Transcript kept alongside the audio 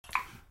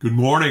Good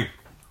morning.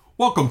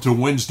 Welcome to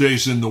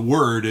Wednesdays in the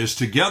Word. As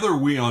together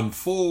we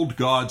unfold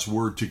God's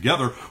Word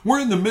together, we're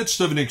in the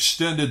midst of an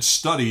extended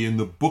study in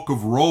the book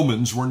of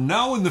Romans. We're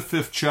now in the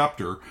 5th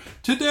chapter.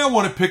 Today I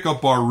want to pick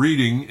up our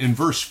reading in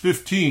verse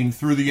 15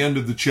 through the end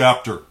of the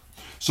chapter.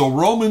 So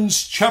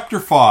Romans chapter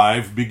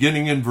 5,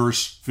 beginning in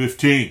verse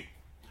 15.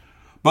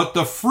 But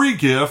the free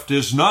gift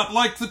is not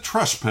like the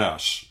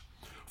trespass.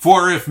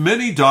 For if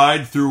many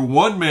died through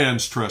one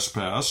man's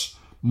trespass,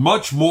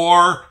 much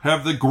more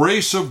have the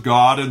grace of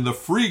God and the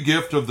free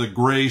gift of the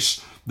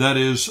grace that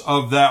is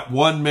of that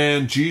one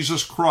man,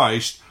 Jesus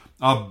Christ,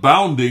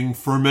 abounding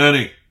for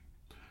many.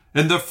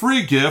 And the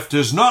free gift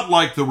is not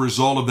like the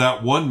result of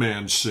that one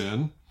man's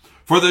sin,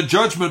 for the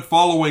judgment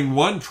following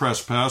one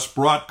trespass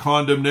brought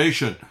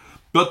condemnation,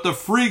 but the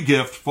free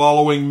gift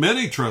following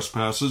many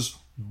trespasses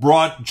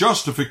brought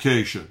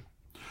justification.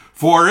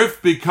 For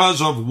if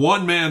because of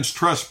one man's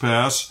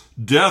trespass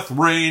death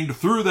reigned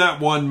through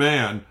that one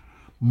man,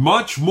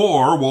 much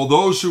more will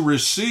those who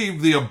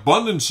receive the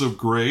abundance of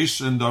grace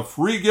and the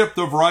free gift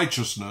of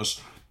righteousness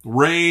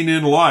reign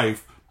in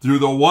life through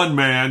the one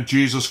man,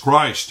 Jesus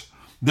Christ.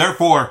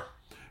 Therefore,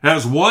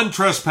 as one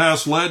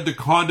trespass led to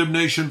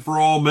condemnation for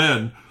all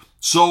men,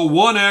 so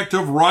one act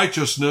of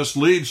righteousness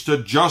leads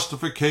to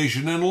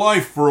justification and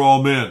life for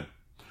all men.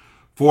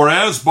 For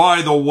as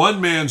by the one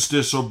man's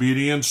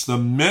disobedience the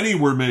many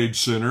were made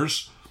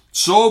sinners,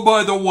 so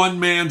by the one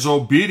man's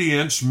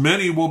obedience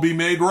many will be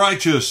made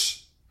righteous.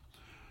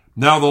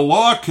 Now the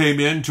law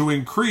came in to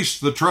increase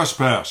the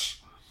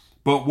trespass,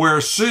 but where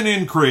sin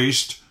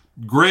increased,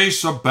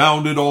 grace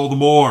abounded all the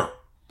more,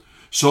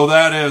 so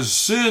that as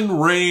sin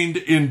reigned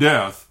in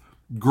death,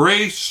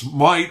 grace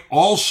might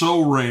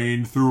also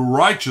reign through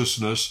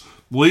righteousness,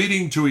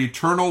 leading to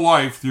eternal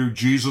life through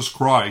Jesus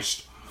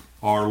Christ,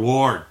 our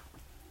Lord.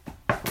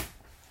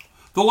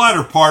 The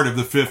latter part of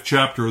the 5th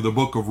chapter of the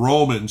book of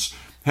Romans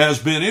has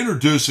been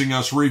introducing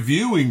us,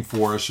 reviewing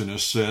for us, in a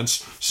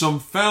sense, some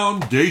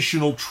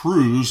foundational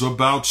truths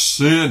about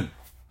sin.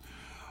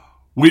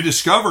 We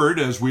discovered,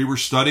 as we were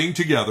studying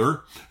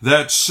together,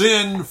 that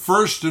sin,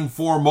 first and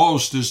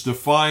foremost, is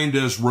defined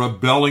as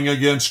rebelling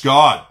against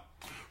God,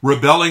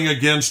 rebelling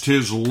against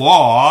His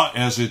law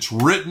as it's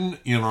written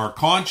in our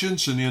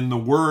conscience and in the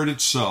Word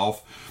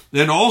itself,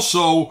 and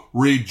also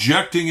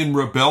rejecting and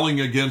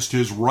rebelling against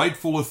His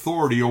rightful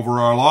authority over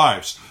our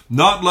lives,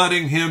 not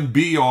letting Him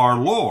be our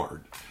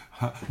Lord,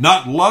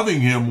 not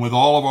loving Him with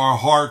all of our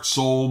heart,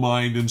 soul,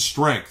 mind, and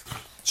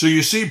strength. So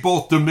you see,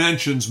 both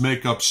dimensions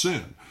make up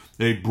sin.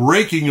 A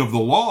breaking of the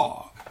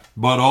law,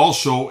 but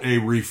also a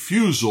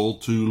refusal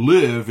to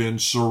live in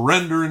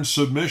surrender and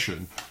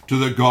submission to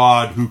the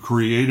God who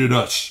created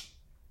us.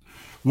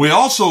 We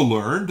also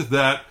learned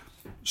that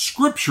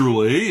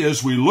scripturally,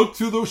 as we look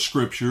through those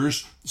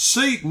scriptures,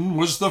 Satan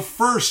was the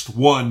first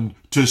one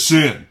to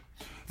sin,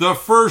 the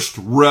first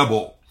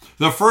rebel,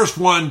 the first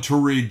one to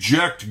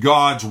reject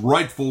God's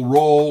rightful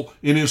role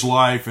in his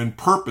life and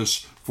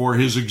purpose for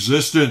his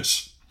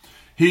existence.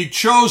 He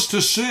chose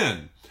to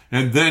sin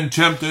and then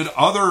tempted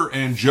other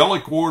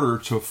angelic order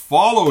to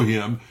follow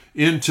him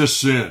into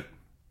sin.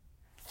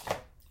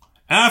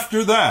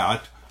 After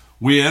that,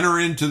 we enter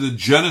into the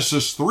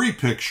Genesis 3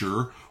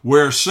 picture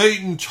where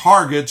Satan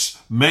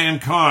targets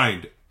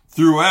mankind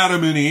through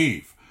Adam and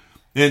Eve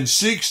and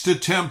seeks to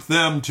tempt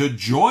them to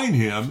join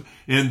him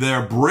in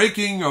their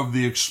breaking of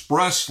the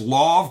express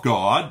law of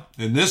God,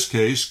 in this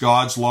case,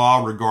 God's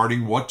law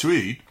regarding what to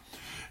eat,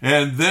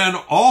 and then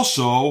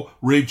also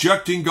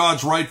rejecting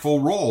God's rightful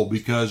role,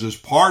 because as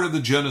part of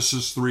the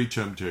Genesis 3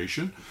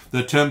 temptation,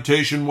 the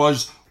temptation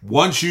was,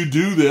 once you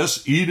do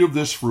this, eat of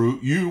this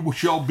fruit, you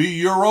shall be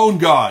your own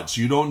gods.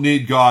 You don't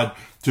need God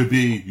to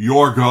be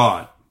your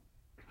God.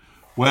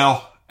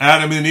 Well,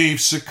 Adam and Eve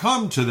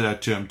succumbed to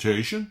that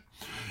temptation,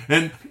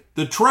 and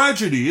the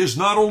tragedy is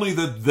not only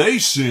that they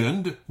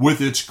sinned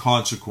with its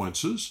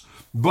consequences,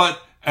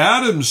 but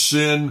Adam's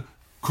sin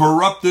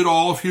corrupted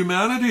all of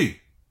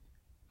humanity.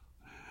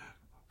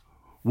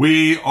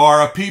 We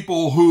are a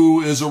people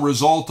who, as a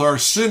result, are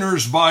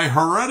sinners by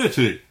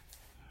heredity,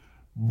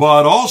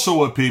 but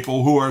also a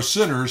people who are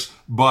sinners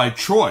by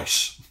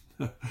choice.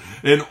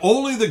 And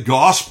only the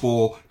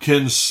gospel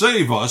can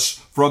save us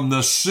from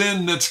the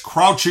sin that's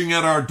crouching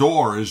at our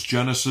door, as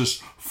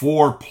Genesis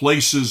 4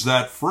 places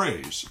that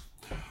phrase.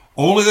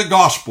 Only the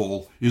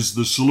gospel is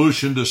the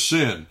solution to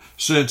sin,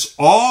 since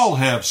all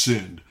have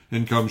sinned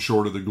and come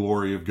short of the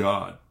glory of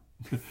God.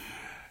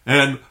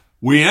 And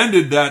we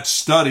ended that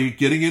study,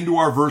 getting into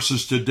our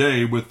verses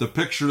today, with the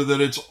picture that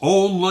it's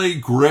only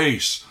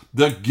grace,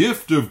 the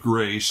gift of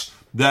grace,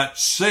 that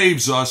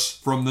saves us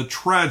from the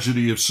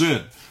tragedy of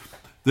sin.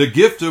 The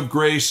gift of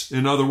grace,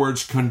 in other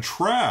words,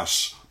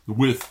 contrasts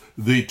with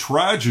the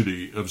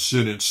tragedy of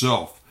sin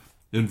itself.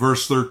 In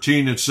verse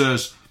 13 it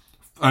says,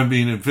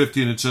 in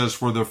 15 it says,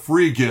 for the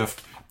free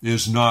gift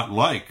is not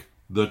like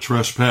the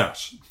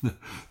trespass.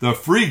 The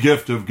free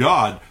gift of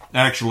God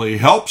actually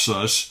helps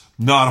us,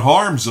 not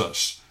harms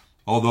us,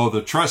 although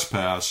the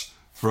trespass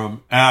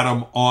from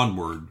Adam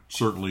onward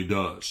certainly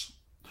does.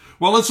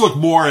 Well, let's look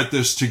more at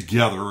this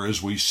together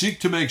as we seek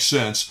to make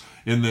sense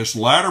in this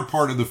latter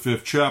part of the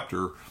 5th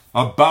chapter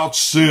about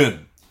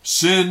sin.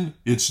 Sin,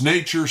 its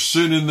nature,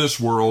 sin in this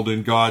world,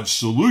 and God's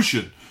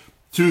solution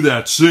to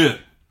that sin.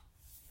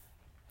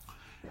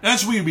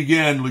 As we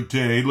began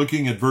today,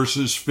 looking at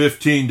verses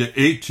 15 to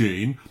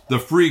 18, the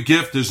free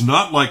gift is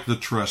not like the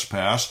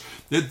trespass.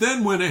 It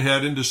then went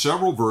ahead into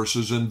several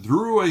verses and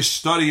drew a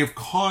study of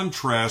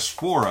contrast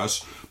for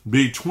us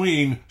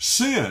between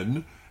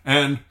sin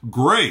and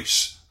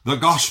grace, the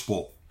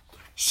gospel.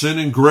 Sin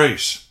and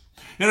grace.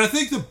 And I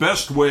think the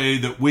best way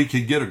that we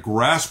can get a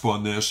grasp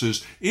on this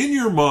is, in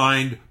your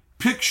mind,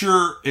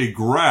 picture a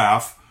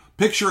graph,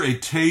 picture a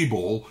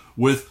table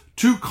with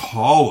 2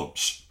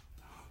 columns.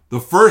 The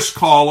first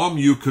column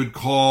you could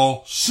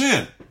call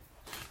sin.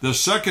 The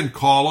second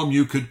column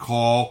you could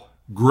call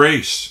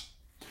grace.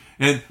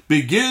 And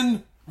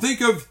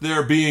think of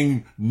there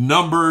being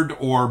numbered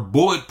or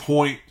bullet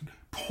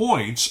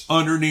points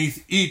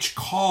underneath each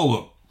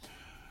column.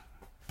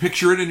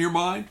 Picture it in your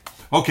mind?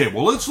 Okay,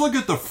 well, let's look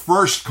at the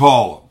first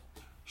column.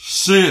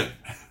 Sin.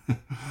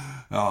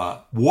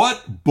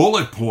 What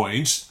bullet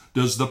points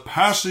does the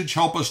passage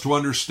help us to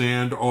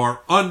understand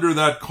are under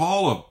that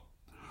column?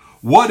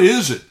 What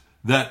is it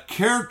that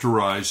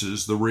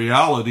characterizes the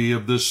reality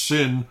of this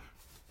sin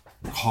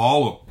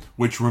column,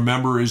 which,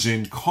 remember, is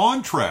in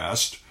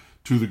contrast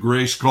to the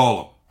grace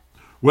column?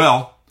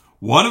 Well,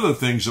 one of the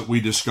things that we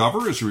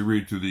discover as we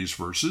read through these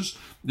verses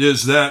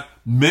is that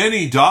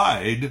many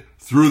died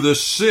through the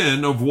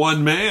sin of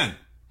one man.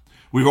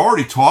 We've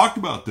already talked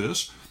about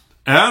this.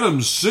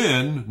 Adam's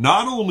sin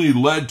not only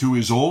led to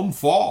his own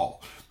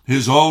fall,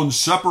 his own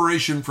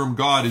separation from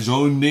God, his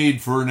own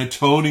need for an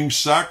atoning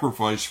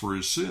sacrifice for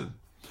his sin,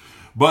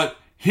 but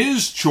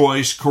his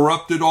choice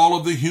corrupted all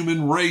of the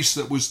human race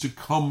that was to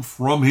come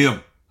from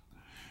him.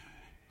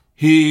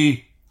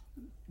 He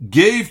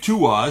gave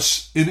to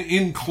us an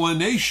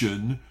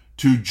inclination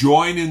to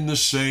join in the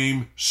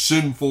same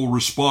sinful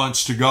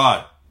response to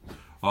God,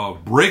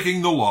 of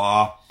breaking the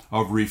law,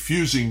 of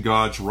refusing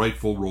God's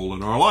rightful role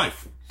in our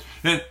life.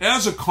 And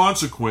as a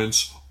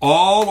consequence,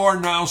 all are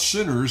now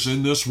sinners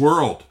in this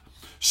world.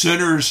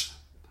 Sinners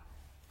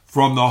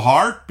from the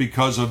heart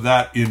because of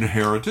that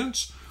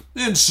inheritance,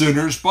 and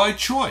sinners by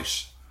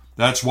choice.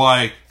 That's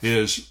why,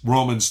 as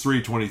Romans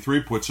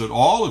 3:23 puts it,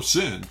 all have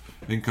sinned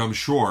and come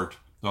short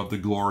of the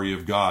glory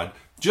of God.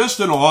 Just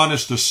an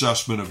honest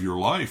assessment of your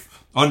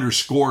life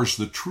underscores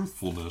the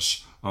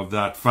truthfulness of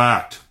that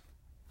fact.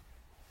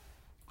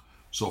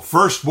 So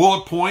first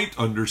bullet point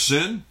under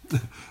sin,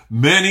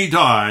 many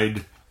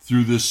died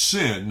through the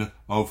sin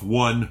of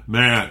one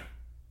man.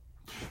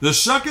 The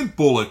second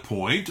bullet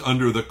point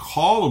under the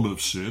column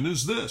of sin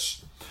is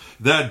this,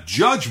 that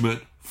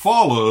judgment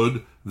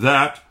followed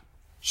that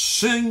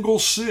single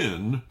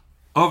sin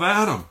of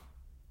Adam.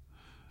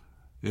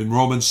 In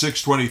Romans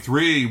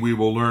 6:23, we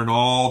will learn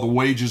all the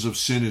wages of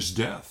sin is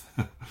death.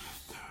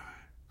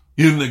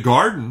 In the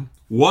garden,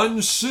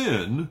 one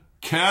sin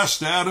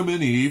cast Adam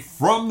and Eve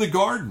from the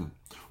garden.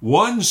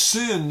 One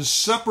sin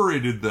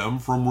separated them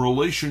from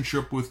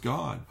relationship with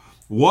God.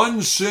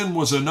 One sin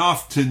was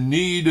enough to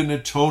need an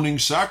atoning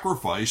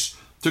sacrifice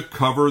to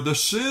cover the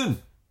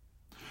sin.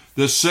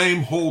 The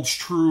same holds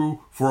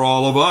true for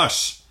all of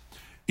us.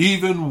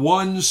 Even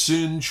one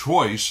sin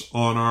choice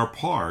on our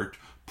part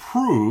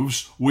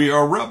proves we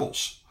are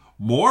rebels.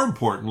 More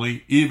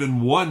importantly,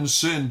 even one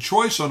sin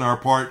choice on our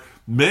part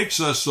makes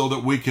us so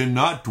that we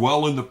cannot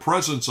dwell in the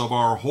presence of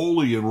our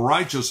holy and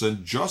righteous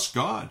and just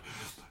God.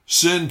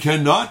 Sin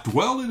cannot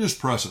dwell in his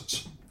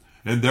presence,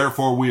 and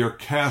therefore we are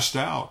cast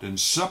out and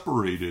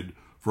separated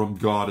from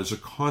God as a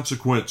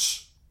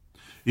consequence.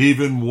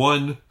 Even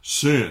one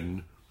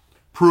sin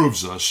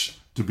proves us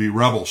to be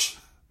rebels.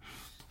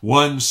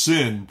 One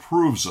sin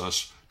proves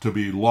us to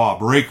be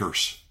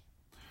lawbreakers.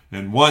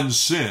 And one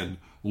sin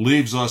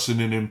leaves us in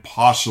an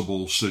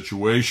impossible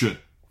situation.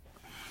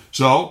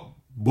 So,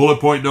 bullet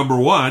point number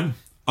 1,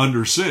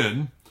 under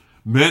sin,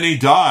 many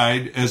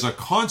died as a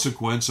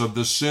consequence of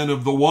the sin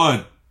of the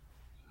one.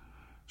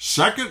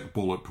 Second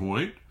bullet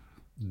point,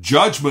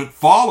 judgment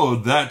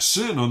followed that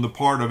sin on the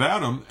part of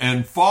Adam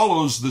and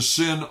follows the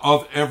sin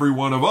of every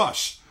one of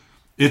us.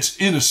 It's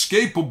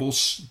inescapable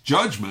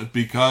judgment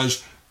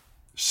because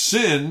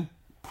sin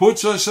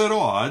puts us at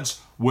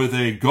odds with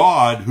a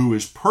God who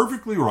is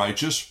perfectly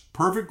righteous,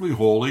 perfectly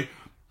holy,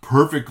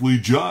 perfectly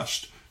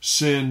just.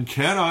 Sin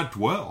cannot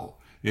dwell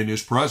in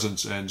his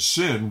presence, and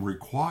sin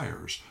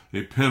requires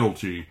a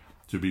penalty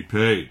to be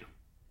paid.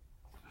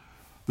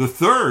 The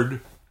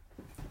third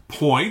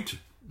point,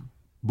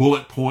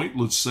 bullet point,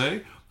 let's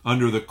say,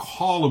 under the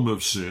column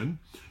of sin,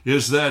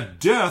 is that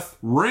death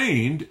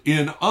reigned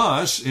in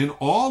us, in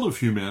all of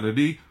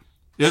humanity,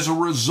 as a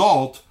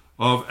result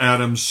of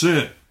Adam's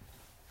sin.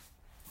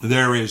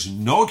 There is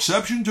no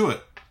exception to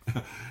it.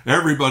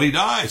 Everybody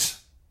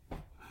dies.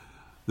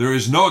 There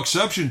is no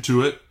exception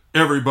to it.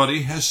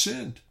 Everybody has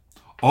sinned.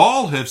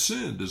 All have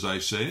sinned, as I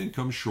say, and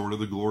come short of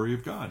the glory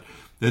of God.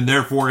 And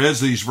therefore, as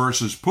these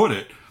verses put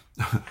it,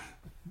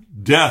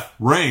 death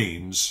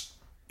reigns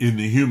in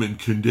the human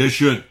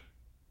condition.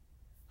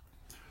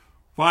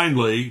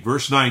 Finally,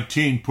 verse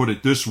 19 put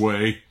it this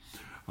way,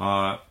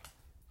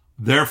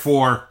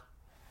 therefore,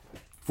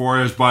 for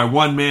as by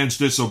one man's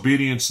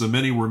disobedience the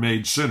many were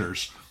made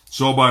sinners,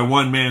 so by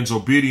one man's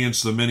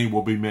obedience the many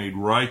will be made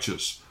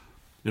righteous.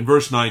 In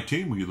verse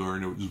 19 we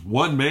learn it was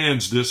one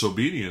man's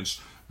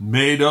disobedience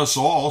made us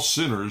all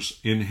sinners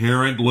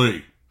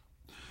inherently.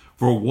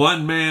 For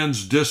one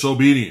man's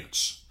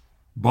disobedience,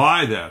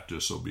 by that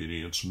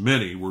disobedience,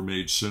 many were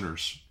made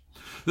sinners.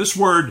 This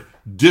word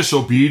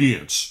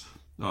disobedience,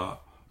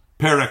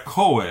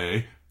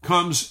 parakoe,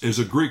 comes as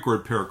a Greek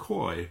word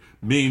parakoe,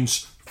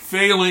 means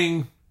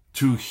failing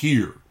to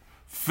hear,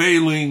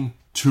 failing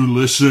to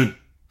listen.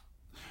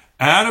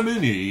 Adam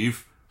and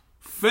Eve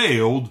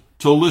failed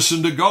to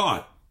listen to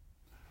God.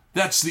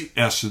 That's the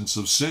essence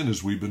of sin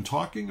as we've been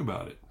talking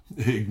about it.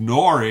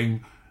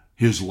 Ignoring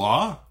his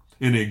law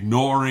and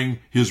ignoring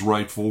his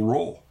rightful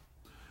role.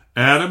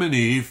 Adam and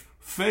Eve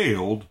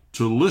failed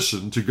to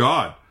listen to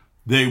God.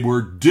 They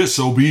were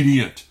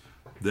disobedient.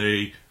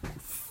 They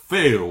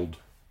failed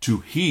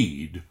to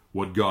heed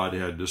what God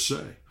had to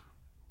say.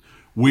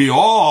 We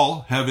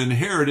all have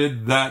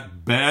inherited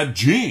that bad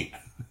gene.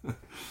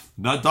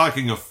 Not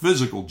talking a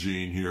physical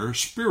gene here,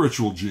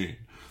 spiritual gene.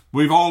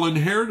 We've all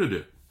inherited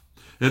it.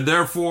 And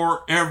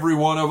therefore, every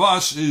one of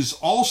us is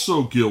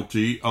also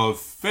guilty of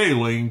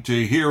failing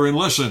to hear and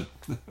listen.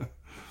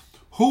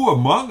 Who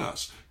among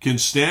us can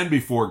stand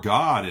before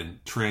God in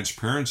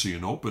transparency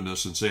and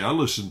openness and say, I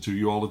listen to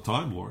you all the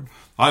time, Lord.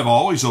 I've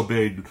always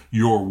obeyed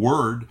your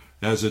word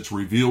as it's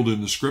revealed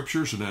in the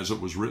scriptures and as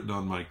it was written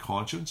on my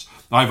conscience.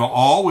 I've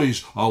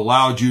always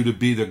allowed you to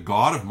be the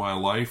God of my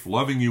life,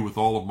 loving you with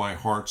all of my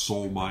heart,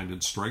 soul, mind,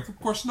 and strength. Of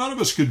course, none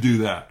of us could do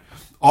that.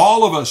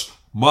 All of us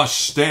must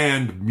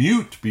stand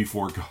mute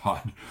before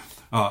God,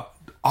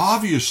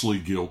 obviously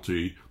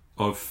guilty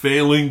of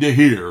failing to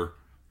hear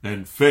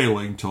and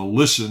failing to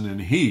listen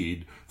and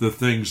heed the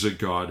things that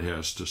God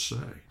has to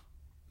say.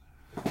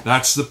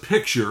 That's the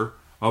picture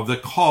of the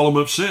column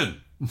of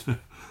sin.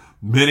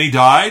 Many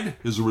died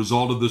as a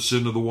result of the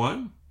sin of the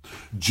one.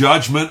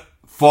 Judgment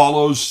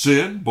follows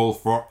sin,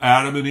 both for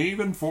Adam and Eve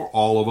and for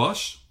all of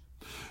us.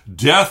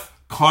 Death,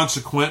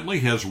 consequently,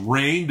 has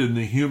reigned in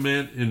the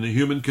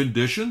human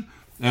condition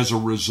as a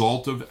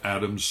result of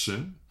Adam's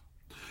sin.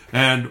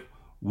 And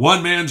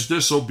one man's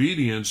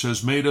disobedience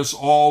has made us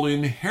all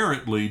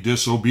inherently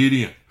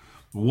disobedient.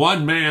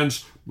 One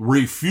man's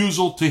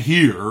refusal to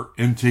hear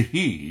and to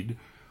heed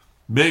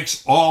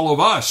makes all of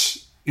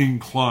us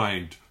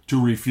inclined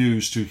to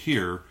refuse to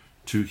hear,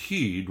 to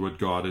heed what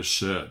God has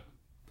said.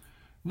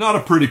 Not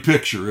a pretty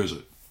picture, is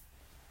it?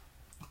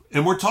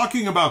 And we're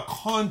talking about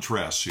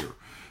contrasts here.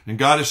 And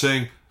God is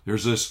saying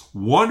there's this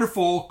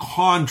wonderful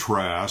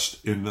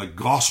contrast in the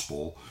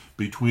gospel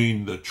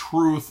between the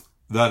truth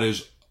that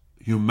is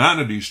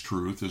humanity's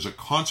truth as a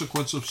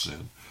consequence of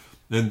sin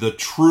and the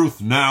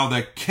truth now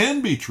that can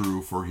be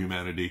true for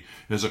humanity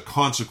as a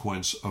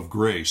consequence of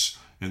grace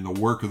and the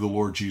work of the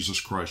Lord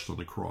Jesus Christ on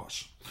the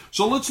cross.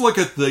 So let's look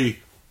at the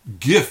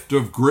gift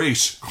of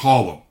grace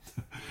column.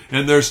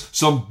 And there's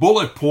some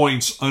bullet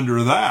points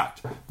under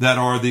that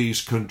are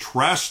these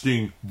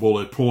contrasting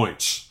bullet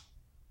points.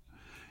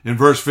 In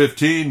verse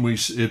 15,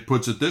 it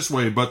puts it this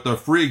way, but the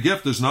free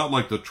gift is not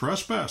like the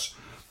trespass.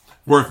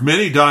 For if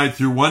many died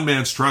through one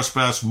man's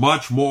trespass,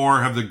 much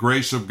more have the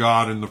grace of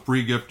God and the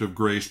free gift of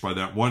grace by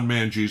that one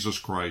man, Jesus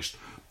Christ,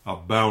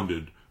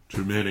 abounded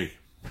to many.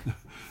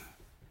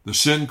 The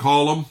sin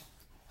column,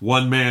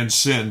 one man's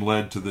sin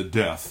led to the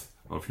death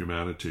of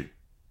humanity.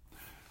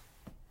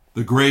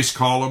 The grace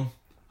column,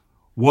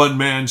 one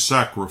man's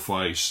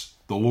sacrifice,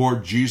 the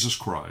Lord Jesus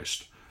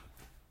Christ,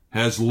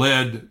 has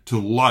led to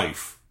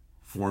life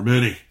for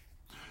many.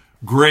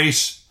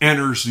 Grace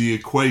enters the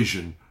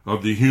equation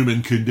of the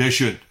human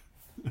condition.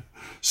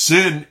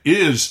 Sin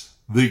is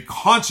the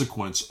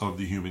consequence of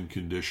the human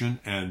condition,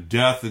 and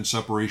death and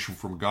separation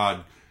from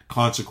God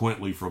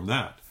consequently from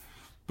that.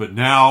 But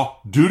now,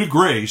 due to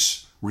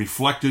grace,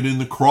 reflected in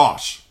the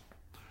cross,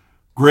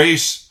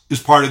 grace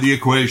is part of the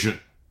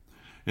equation.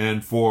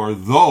 And for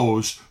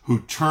those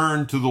who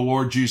turn to the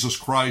Lord Jesus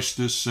Christ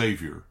as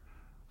Savior,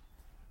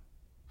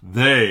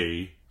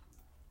 they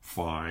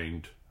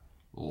find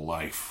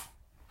life,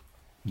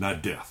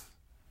 not death.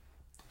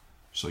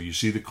 So you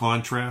see the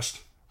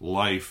contrast?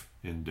 Life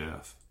and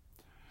death.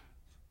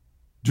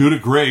 Due to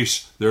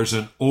grace, there's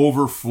an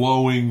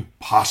overflowing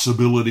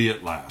possibility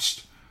at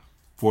last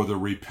for the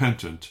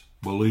repentant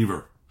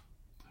believer.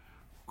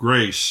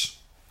 Grace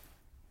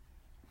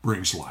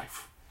brings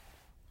life.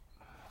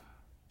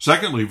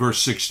 Secondly, verse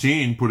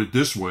 16 put it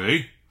this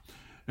way,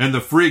 and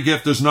the free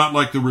gift is not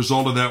like the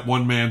result of that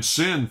one man's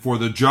sin, for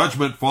the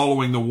judgment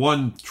following the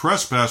one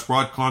trespass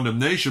brought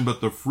condemnation, but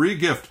the free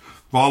gift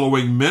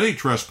following many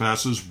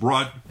trespasses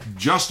brought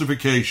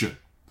justification.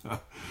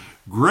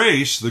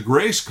 Grace, the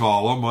grace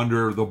column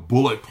under the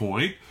bullet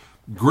point,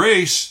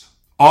 grace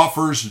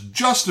offers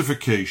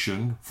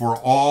justification for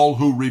all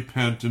who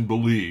repent and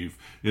believe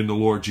in the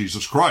Lord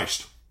Jesus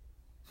Christ.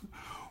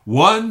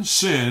 One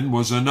sin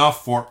was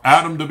enough for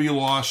Adam to be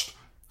lost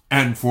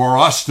and for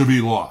us to be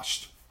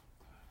lost.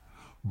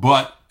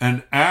 but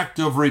an act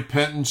of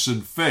repentance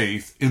and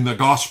faith in the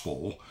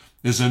gospel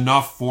is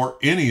enough for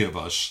any of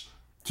us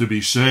to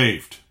be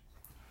saved.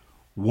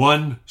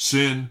 One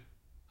sin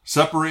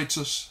separates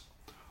us.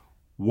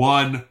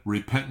 One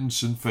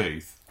repentance and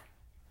faith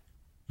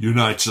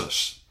unites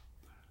us.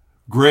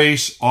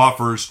 Grace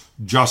offers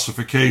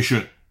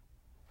justification.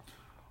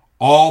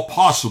 All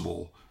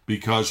possible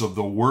because of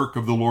the work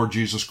of the Lord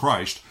Jesus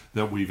Christ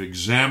that we've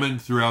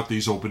examined throughout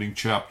these opening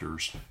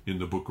chapters in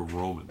the book of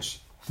Romans.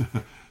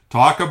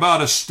 Talk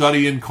about a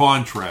study in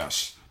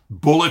contrast.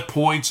 Bullet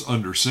points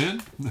under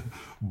sin,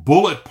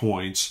 bullet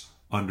points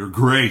under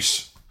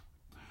grace.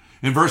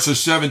 In verses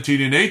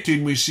 17 and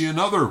 18, we see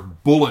another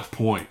bullet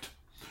point.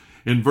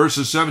 In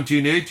verses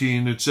 17 and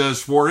 18, it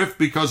says, "For if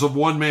because of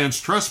one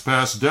man's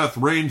trespass death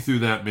reigned through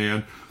that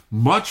man,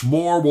 much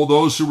more will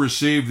those who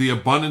receive the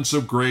abundance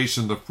of grace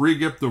and the free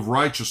gift of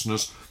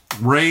righteousness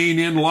reign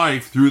in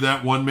life through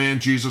that one man,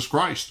 Jesus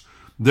Christ.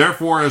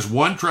 Therefore, as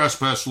one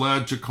trespass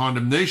led to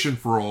condemnation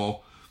for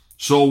all,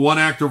 so one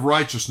act of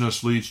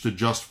righteousness leads to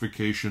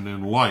justification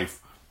and life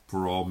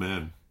for all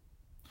men."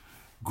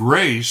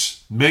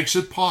 Grace makes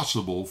it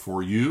possible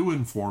for you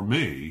and for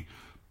me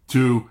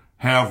to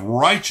have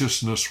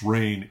righteousness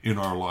reign in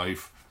our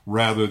life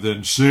rather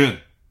than sin.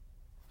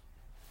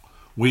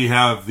 We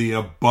have the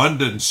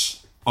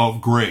abundance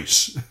of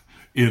grace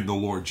in the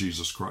Lord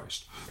Jesus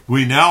Christ.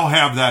 We now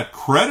have that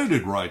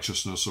credited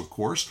righteousness, of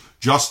course,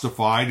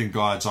 justified in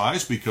God's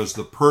eyes because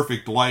the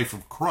perfect life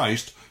of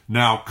Christ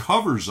now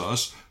covers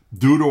us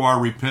due to our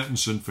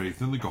repentance and faith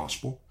in the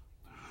gospel.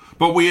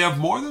 But we have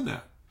more than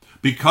that.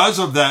 Because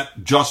of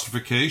that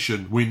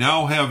justification, we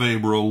now have a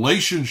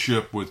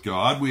relationship with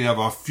God. We have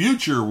a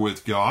future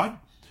with God,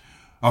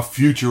 a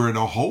future and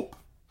a hope.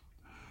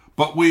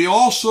 But we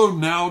also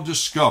now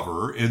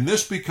discover, and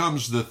this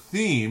becomes the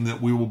theme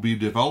that we will be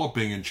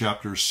developing in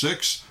chapters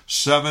 6,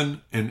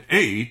 7, and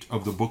 8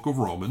 of the book of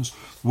Romans,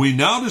 we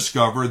now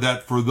discover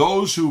that for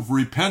those who've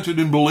repented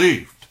and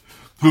believed,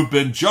 who've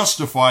been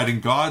justified in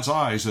God's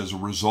eyes as a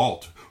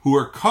result, who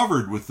are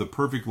covered with the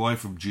perfect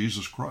life of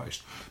Jesus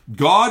Christ,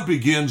 God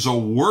begins a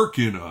work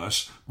in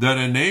us that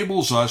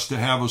enables us to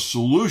have a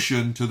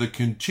solution to the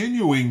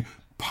continuing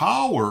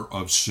power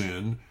of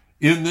sin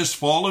in this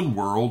fallen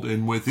world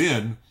and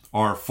within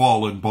our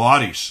fallen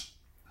bodies.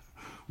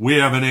 We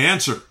have an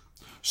answer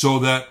so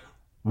that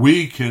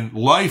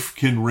life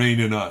can reign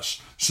in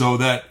us, so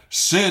that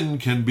sin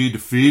can be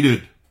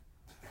defeated.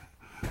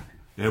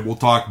 And we'll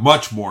talk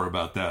much more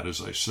about that,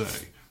 as I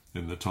say,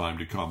 in the time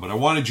to come. But I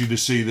wanted you to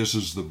see this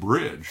is the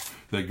bridge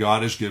that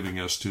God is giving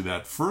us to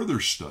that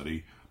further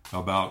study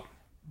about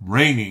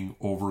reigning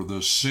over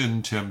the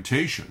sin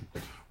temptation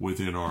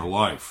within our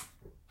life.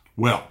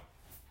 Well,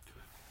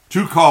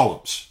 2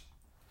 columns.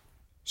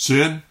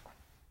 Sin,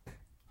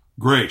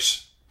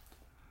 grace.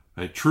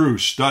 A true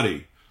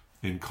study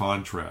in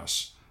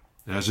contrast.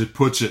 As it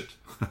puts it,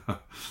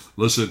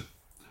 listen,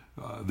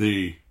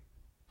 the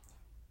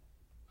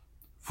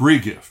free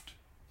gift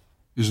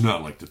is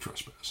not like the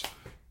trespass.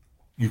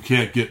 You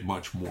can't get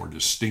much more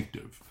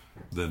distinctive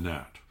than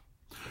that.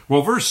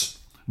 Well, verse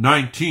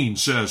 19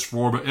 says,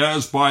 "For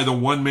as by the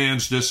one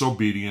man's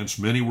disobedience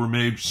many were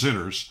made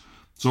sinners,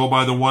 so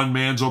by the one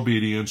man's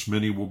obedience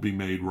many will be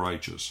made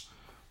righteous."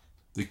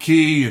 The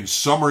key and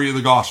summary of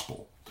the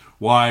gospel,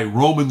 why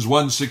Romans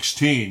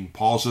 1:16,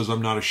 Paul says,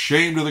 "I'm not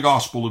ashamed of the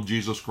gospel of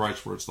Jesus Christ,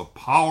 for it's the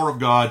power of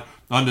God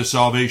unto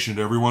salvation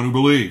to everyone who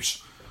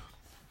believes."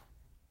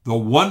 The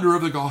wonder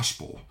of the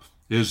gospel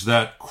is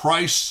that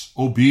Christ's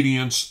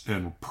obedience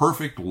and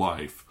perfect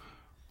life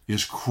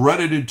is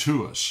credited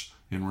to us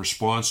in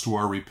response to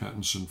our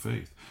repentance and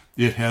faith.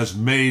 It has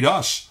made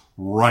us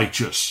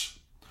righteous.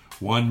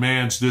 One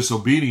man's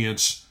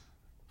disobedience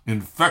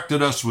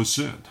infected us with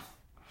sin.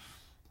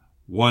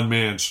 One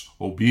man's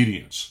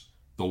obedience,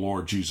 the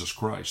Lord Jesus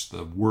Christ,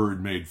 the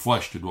Word made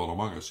flesh to dwell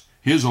among us,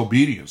 his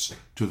obedience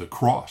to the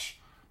cross,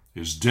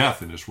 his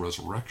death and his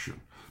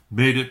resurrection,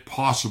 made it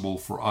possible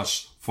for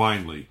us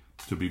finally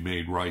to be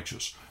made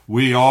righteous.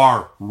 We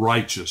are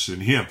righteous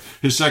in him.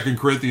 His 2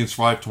 Corinthians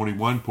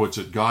 5:21 puts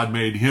it, God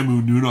made him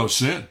who knew no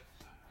sin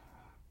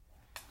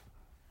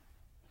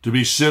to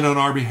be sin on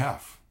our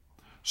behalf,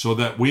 so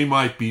that we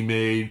might be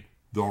made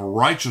the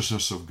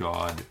righteousness of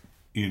God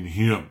in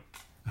him.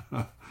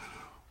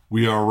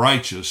 We are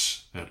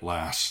righteous at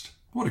last.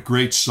 What a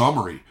great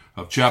summary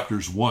of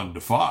chapters 1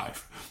 to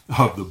 5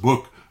 of the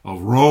book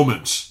of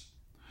Romans.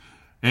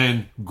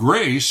 And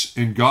grace,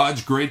 in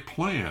God's great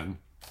plan,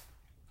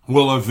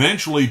 will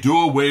eventually do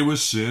away with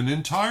sin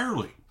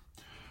entirely.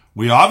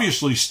 We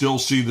obviously still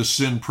see the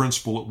sin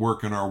principle at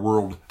work in our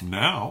world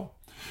now,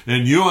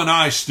 and you and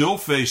I still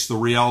face the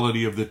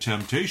reality of the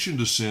temptation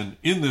to sin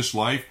in this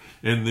life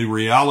and the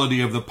reality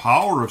of the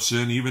power of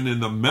sin even in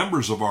the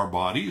members of our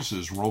bodies,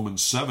 as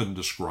Romans 7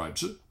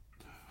 describes it.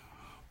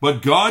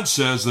 But God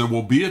says there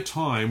will be a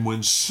time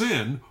when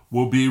sin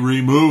will be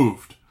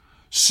removed.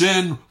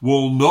 Sin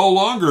will no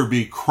longer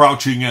be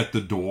crouching at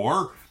the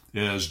door,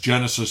 as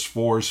Genesis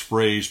 4's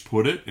phrase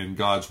put it in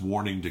God's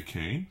warning to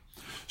Cain.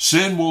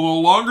 Sin will no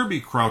longer be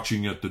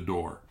crouching at the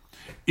door.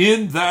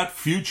 in that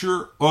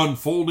future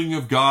unfolding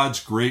of God's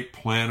great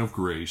plan of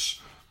grace,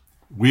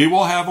 we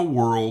will have a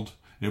world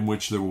in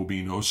which there will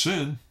be no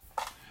sin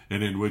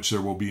and in which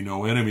there will be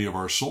no enemy of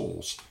our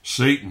souls,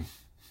 Satan.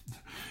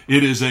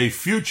 It is a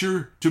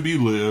future to be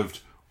lived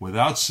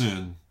without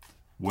sin,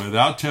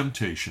 without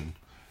temptation,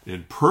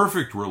 in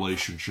perfect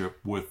relationship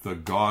with the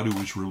God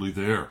who is really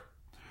there.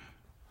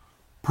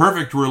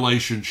 Perfect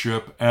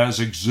relationship as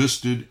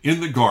existed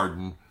in the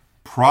garden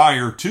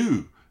prior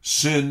to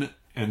sin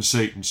and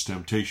Satan's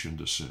temptation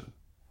to sin.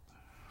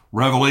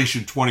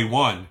 Revelation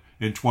 21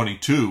 and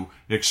 22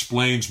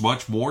 explains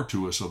much more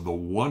to us of the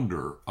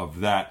wonder of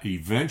that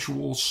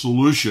eventual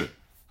solution.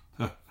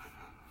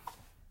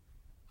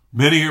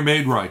 Many are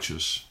made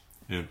righteous,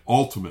 and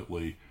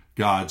ultimately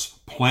God's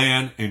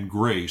plan and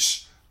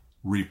grace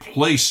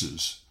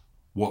replaces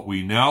what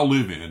we now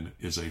live in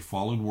is a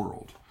fallen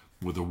world,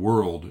 with a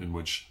world in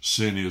which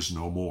sin is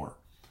no more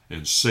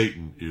and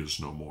Satan is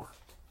no more.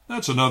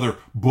 That's another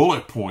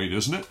bullet point,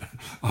 isn't it?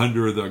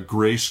 Under the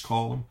grace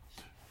column.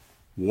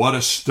 What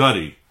a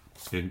study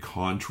in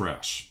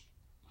contrast.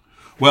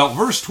 Well,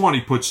 verse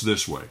 20 puts it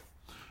this way.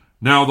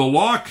 Now the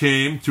law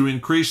came to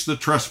increase the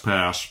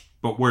trespass,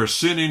 but where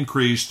sin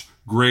increased,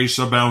 grace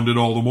abounded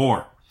all the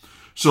more.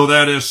 So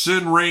that as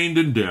sin reigned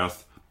in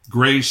death,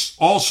 grace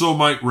also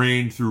might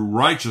reign through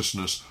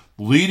righteousness,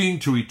 leading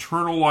to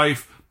eternal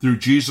life through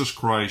Jesus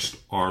Christ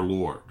our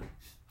Lord.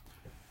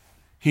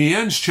 He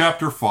ends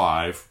chapter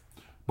 5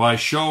 by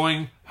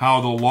showing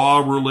how the law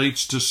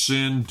relates to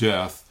sin,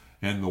 death,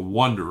 and the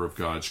wonder of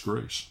God's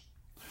grace.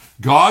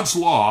 God's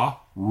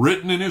law,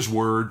 written in His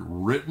Word,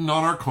 written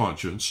on our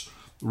conscience,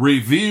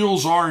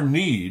 reveals our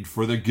need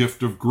for the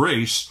gift of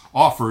grace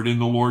offered in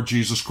the Lord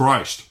Jesus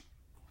Christ.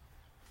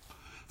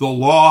 The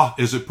law,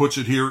 as it puts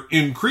it here,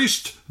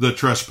 increased the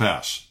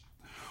trespass.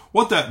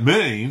 What that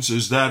means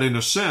is that, in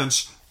a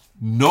sense,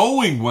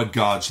 knowing what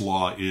God's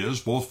law is,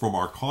 both from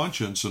our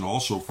conscience and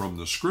also from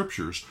the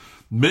Scriptures,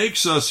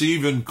 makes us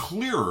even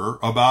clearer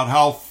about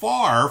how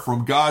far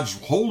from God's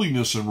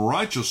holiness and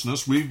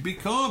righteousness we've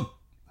become.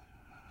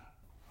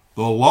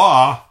 The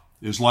law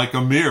is like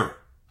a mirror.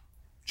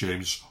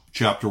 James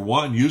chapter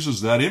 1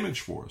 uses that image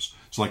for us.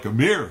 It's like a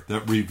mirror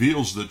that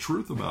reveals the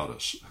truth about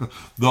us.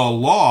 The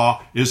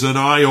law is an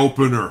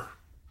eye-opener.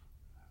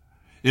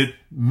 It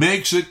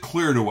makes it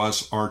clear to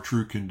us our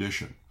true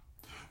condition.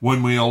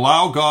 When we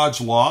allow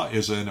God's law,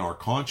 as in our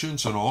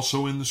conscience and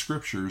also in the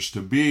Scriptures,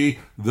 to be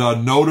the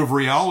note of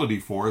reality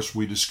for us,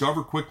 we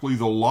discover quickly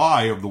the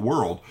lie of the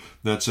world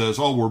that says,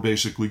 oh, we're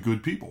basically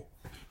good people,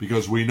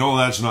 because we know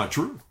that's not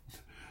true.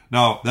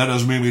 Now, that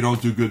doesn't mean we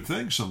don't do good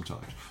things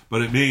sometimes,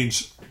 but it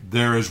means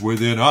there is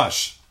within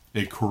us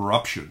a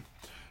corruption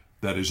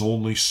that is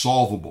only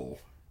solvable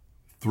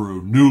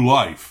through new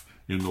life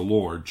in the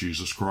Lord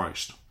Jesus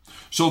Christ.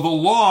 So the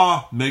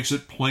law makes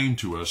it plain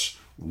to us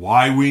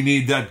why we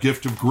need that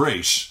gift of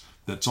grace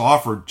that's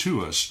offered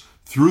to us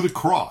through the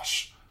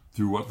cross,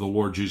 through what the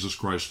Lord Jesus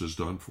Christ has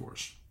done for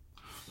us.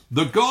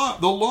 The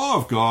law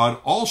of God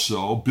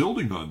also,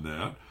 building on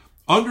that,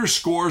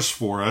 underscores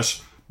for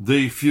us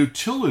the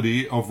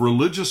futility of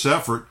religious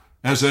effort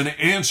as an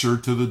answer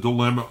to the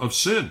dilemma of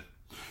sin.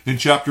 In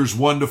chapters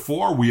 1 to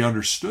 4, we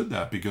understood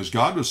that because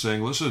God was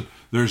saying, listen,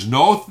 there's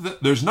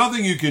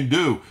nothing you can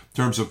do in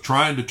terms of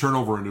trying to turn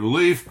over a new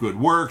leaf, good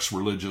works,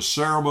 religious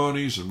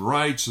ceremonies and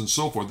rites and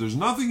so forth. There's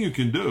nothing you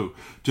can do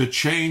to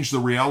change the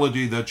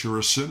reality that you're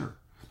a sinner.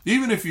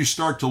 Even if you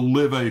start to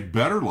live a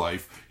better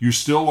life, you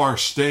still are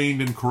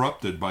stained and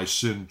corrupted by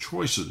sin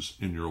choices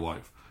in your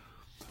life.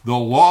 The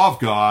law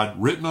of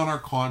God, written on our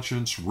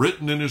conscience,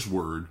 written in His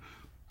Word,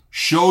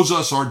 shows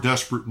us our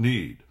desperate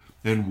need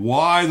and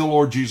why the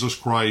Lord Jesus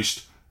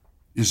Christ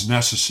is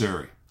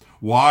necessary,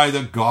 why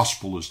the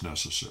gospel is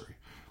necessary,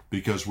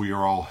 because we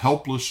are all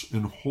helpless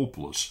and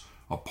hopeless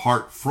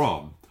apart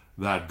from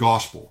that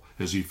gospel.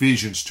 As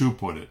Ephesians 2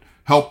 put it,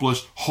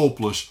 helpless,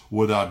 hopeless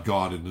without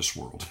God in this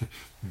world.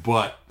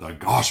 But the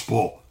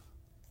gospel,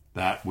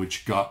 that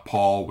which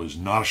Paul was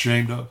not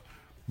ashamed of,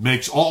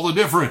 makes all the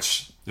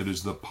difference. It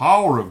is the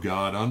power of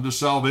God unto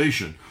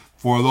salvation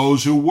for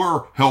those who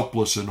were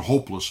helpless and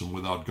hopeless and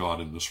without God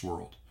in this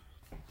world.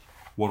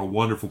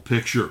 What a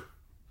picture.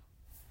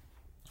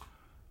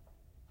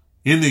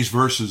 In these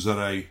verses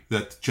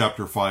that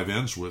chapter 5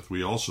 ends with,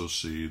 we also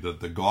see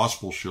that the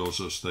gospel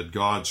shows us that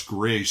God's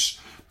grace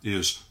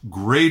is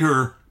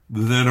greater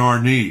than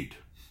our need.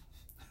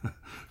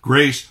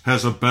 Grace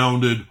has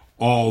abounded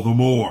all the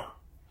more.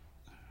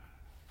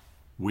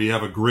 We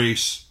have a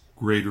grace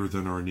greater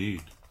than our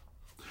need.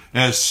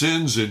 As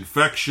sin's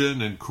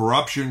infection and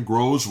corruption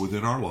grows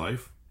within our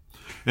life,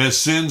 as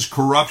sin's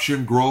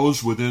corruption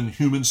grows within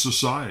human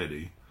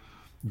society,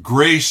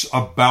 grace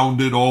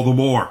abounded all the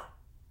more.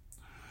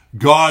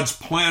 God's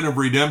plan of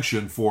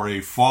redemption for a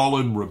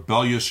fallen,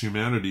 rebellious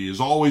humanity is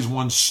always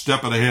one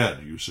step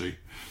ahead, you see.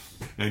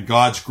 And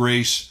God's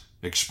grace,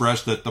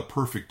 expressed at the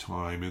perfect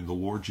time in the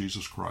Lord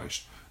Jesus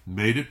Christ,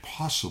 made it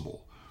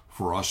possible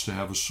for us to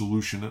have a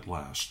solution at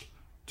last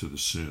to the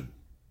sin.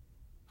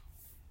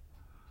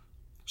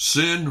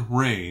 sin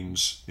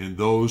reigns in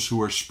those who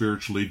are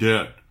spiritually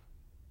dead.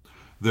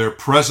 Their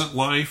present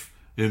life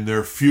and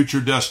their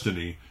future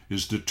destiny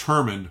is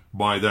determined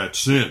by that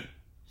sin.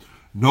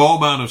 No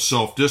amount of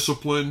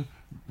self-discipline,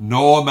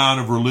 no amount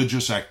of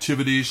religious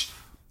activities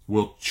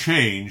will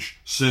change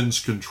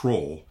sin's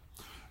control.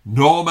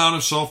 No amount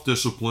of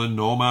self-discipline,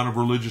 no amount of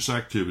religious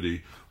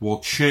activity will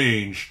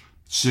change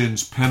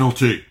sin's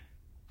penalty.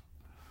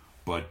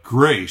 But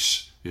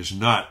grace is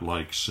not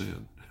like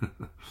sin.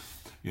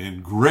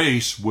 And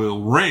grace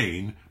will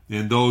reign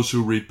in those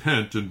who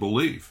repent and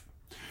believe.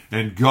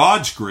 And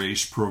God's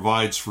grace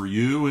provides for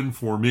you and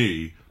for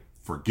me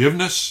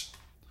forgiveness,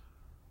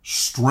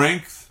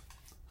 strength,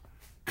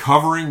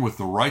 covering with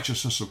the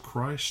righteousness of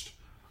Christ,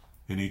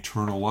 and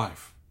eternal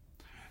life.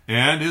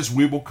 And as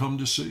we will come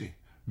to see,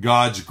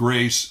 God's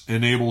grace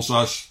enables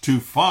us to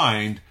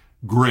find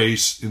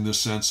grace in the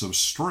sense of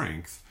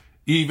strength,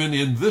 even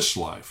in this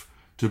life,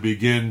 to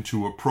begin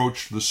to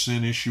approach the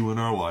sin issue in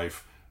our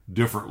life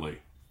differently.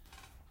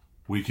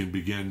 We can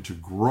begin to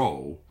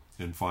grow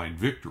and find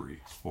victory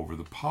over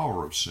the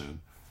power of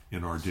sin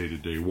in our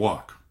day-to-day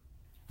walk.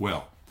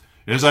 Well,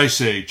 as I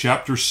say,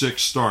 chapter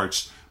 6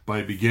 starts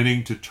by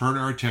beginning to turn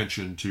our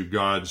attention to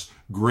God's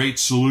great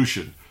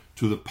solution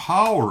to the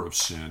power of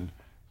sin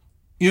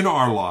in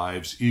our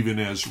lives, even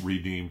as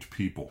redeemed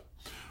people.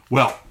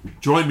 Well,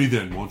 join me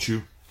then, won't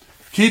you?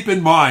 Keep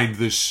in mind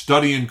this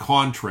study and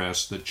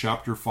contrast that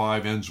chapter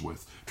 5 ends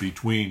with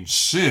between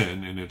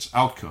sin and its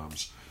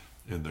outcomes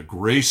and the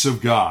grace of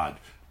God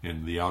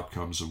and the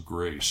outcomes of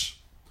grace.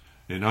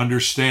 And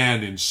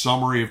understand in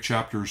summary of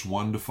chapters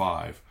 1 to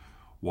 5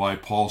 why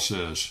Paul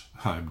says,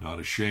 I'm not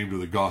ashamed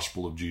of the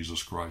gospel of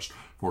Jesus Christ,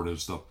 for it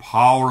is the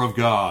power of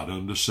God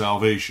unto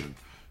salvation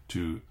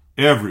to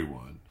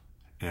everyone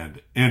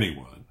and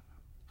anyone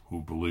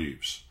who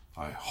believes.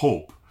 I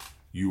hope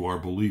you are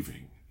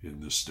believing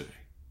in this day.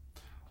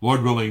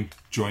 Lord willing,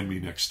 join me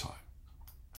next time.